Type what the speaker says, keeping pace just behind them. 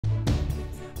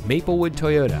Maplewood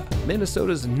Toyota,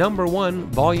 Minnesota's #1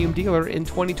 volume dealer in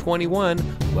 2021,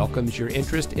 welcomes your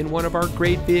interest in one of our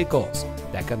great vehicles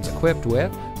that comes equipped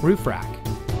with roof rack,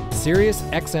 Sirius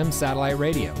XM satellite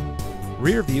radio,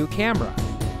 rear view camera,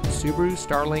 Subaru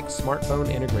Starlink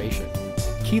smartphone integration,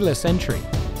 keyless entry,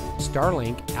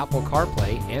 Starlink Apple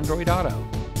CarPlay Android Auto,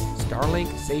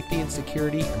 Starlink safety and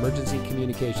security emergency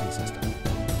communication system,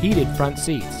 heated front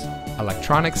seats,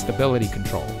 electronic stability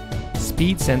control,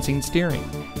 speed sensing steering,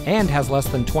 and has less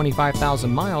than 25,000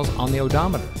 miles on the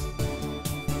odometer.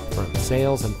 From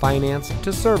sales and finance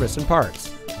to service and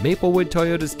parts, Maplewood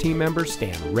Toyota's team members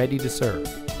stand ready to serve.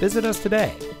 Visit us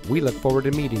today. We look forward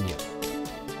to meeting you.